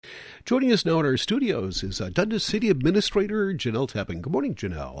Joining us now in our studios is Dundas City Administrator Jenelle Teppen. Good morning,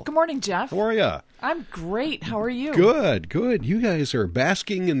 Jenelle. Good morning, Jeff. How are you? I'm great. How are you? Good. You guys are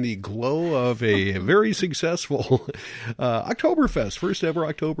basking in the glow of a very successful Oktoberfest, first ever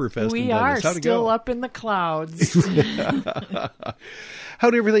Oktoberfest. We in are Dundas. How'd it still go? up in the clouds.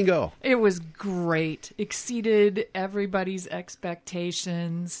 How'd everything go? It was great. Exceeded everybody's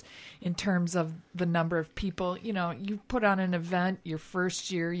expectations in terms of the number of people. You know, you put on an event your first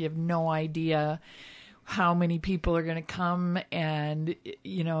year, you have no idea how many people are going to come, and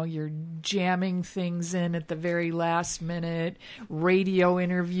you know, you're jamming things in at the very last minute, radio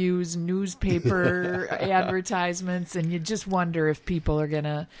interviews, newspaper advertisements, and you just wonder if people are going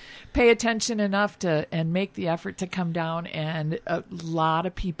to pay attention enough to and make the effort to come down. And a lot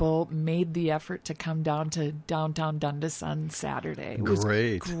of people made the effort to come down to downtown Dundas on Saturday. It was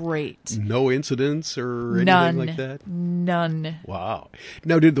great. No incidents or anything like that? None. Wow.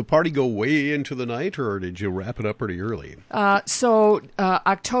 Now, did the party go way into the night, or did you wrap it up pretty early? So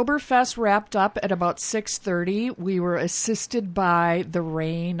Oktoberfest wrapped up at about 6:30. We were assisted by the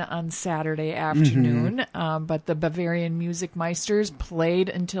rain on Saturday afternoon, but the Bavarian Music Meisters played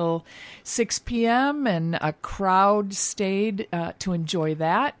until 6 p.m. and a crowd stayed to enjoy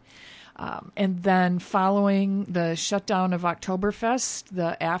that. And then following the shutdown of Oktoberfest,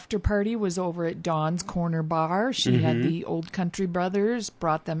 the after party was over at Dawn's Corner Bar. She had the Old Country Brothers,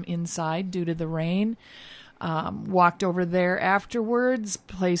 brought them inside due to the rain. Walked over there afterwards.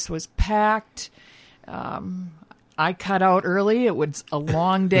 Place was packed. I cut out early. It was a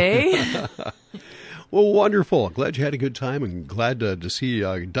long day. Well, wonderful. Glad you had a good time, and glad to see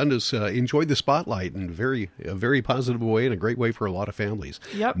Dundas enjoy the spotlight in a very positive way and a great way for a lot of families.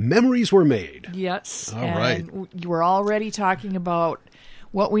 Yep. Memories were made. Yes. All right. We're already talking about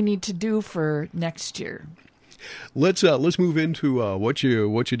what we need to do for next year. Let's move into what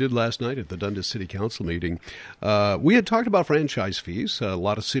you did last night at the Dundas City Council meeting. We had talked about franchise fees. A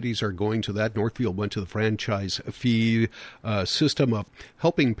lot of cities are going to that. Northfield went to the franchise fee system of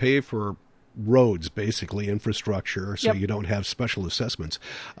helping pay for roads, basically infrastructure, so you don't have special assessments.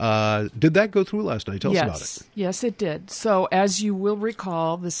 Did that go through last night? Tell us about it. Yes, it did. So as you will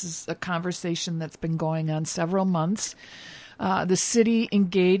recall, this is a conversation that's been going on several months. The city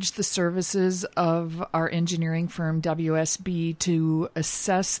engaged the services of our engineering firm, WSB, to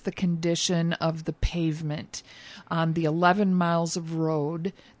assess the condition of the pavement on the 11 miles of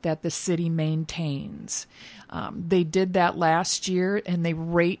road that the city maintains. They did that last year, and they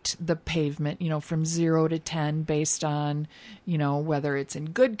rate the pavement, from 0 to 10 based on, whether it's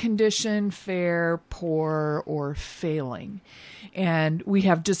in good condition, fair, poor, or failing. And we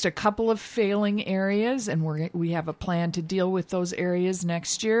have just a couple of failing areas, and we have a plan to deal with those areas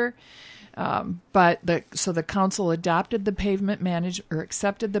next year. But the council adopted the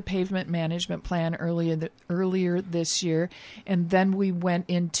accepted the pavement management plan earlier this year, and then we went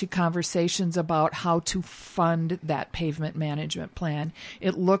into conversations about how to fund that pavement management plan.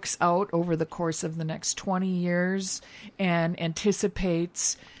 It looks out over the course of the next 20 years and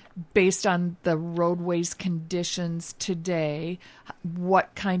anticipates, based on the roadways conditions today,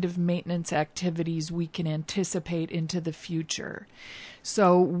 what kind of maintenance activities we can anticipate into the future.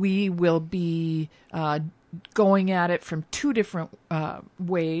 So we will be going at it from two different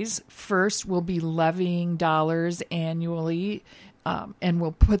ways. First, we'll be levying dollars annually, and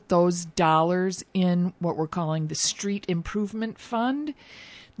we'll put those dollars in what we're calling the Street Improvement Fund.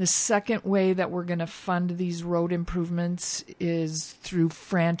 The second way that we're going to fund these road improvements is through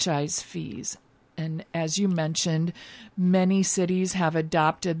franchise fees. And as you mentioned, many cities have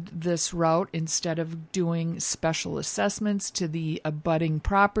adopted this route instead of doing special assessments to the abutting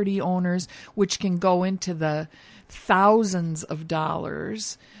property owners, which can go into the thousands of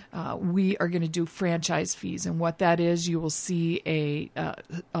dollars. We are going to do franchise fees, and what that is, you will see a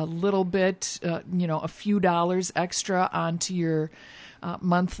little bit, a few dollars extra onto your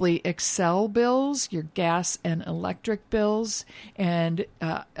monthly Excel bills, your gas and electric bills, and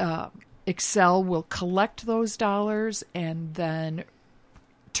Excel will collect those dollars and then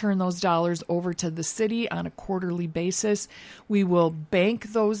turn those dollars over to the city on a quarterly basis. We will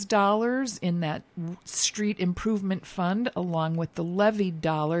bank those dollars in that street improvement fund along with the levied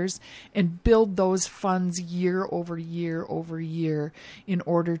dollars and build those funds year over year over year in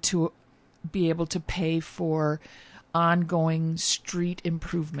order to be able to pay for ongoing street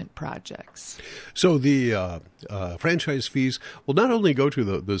improvement projects. So the franchise fees will not only go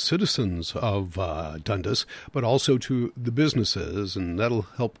to the citizens of Dundas, but also to the businesses, and that'll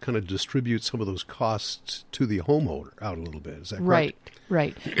help kind of distribute some of those costs to the homeowner out a little bit. Is that correct?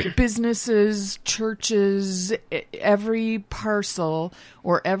 Right. Businesses, churches, every parcel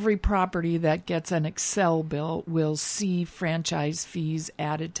or every property that gets an Excel bill will see franchise fees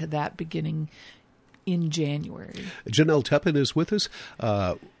added to that beginning in January. Jenelle Teppen is with us.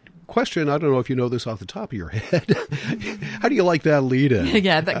 Question, I don't know if you know this off the top of your head. How do you like that lead-in?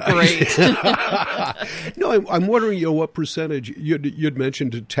 Yeah, that's great. No, I'm wondering, what percentage, you'd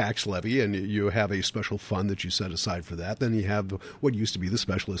mentioned tax levy, and you have a special fund that you set aside for that. Then you have what used to be the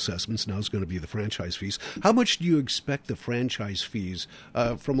special assessments, now it's going to be the franchise fees. How much do you expect the franchise fees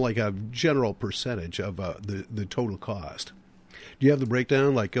from like a general percentage of the total cost? Do you have the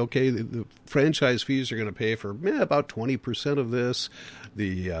breakdown? Like, okay, the franchise fees are going to pay for about 20% of this.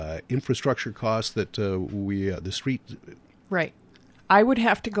 The infrastructure costs that the street. Right. I would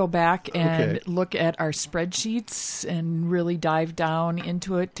have to go back and look at our spreadsheets and really dive down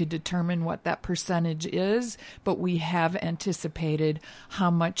into it to determine what that percentage is. But we have anticipated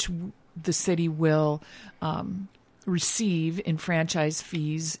how much the city will receive in franchise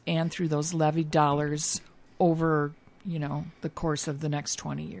fees and through those levied dollars over the course of the next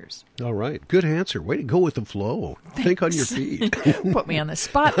 20 years. All right. Good answer. Way to go with the flow. Thanks. Think on your feet. Put me on the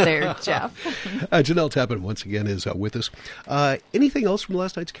spot there, Jeff. Janelle Teppen, once again, is with us. Anything else from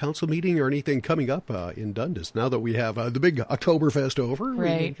last night's council meeting or anything coming up in Dundas now that we have the big Oktoberfest over?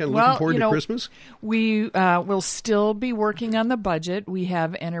 Right. Kind of looking forward to Christmas? We will still be working on the budget. We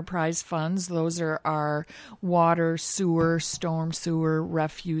have enterprise funds. Those are our water, sewer, storm sewer,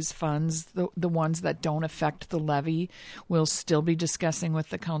 refuse funds, the ones that don't affect the levy. We'll still be discussing with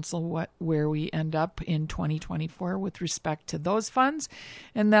the council where we end up in 2024 with respect to those funds.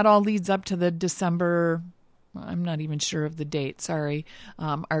 And that all leads up to the December, I'm not even sure of the date, sorry,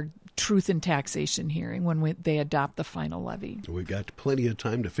 our truth in taxation hearing when they adopt the final levy. We've got plenty of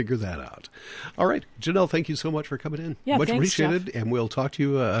time to figure that out. All right. Janelle, thank you so much for coming in. Yeah, much thanks, appreciated. Jeff. And we'll talk to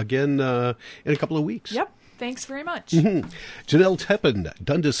you again in a couple of weeks. Yep. Thanks very much. Jenelle Teppen,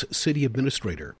 Dundas City Administrator.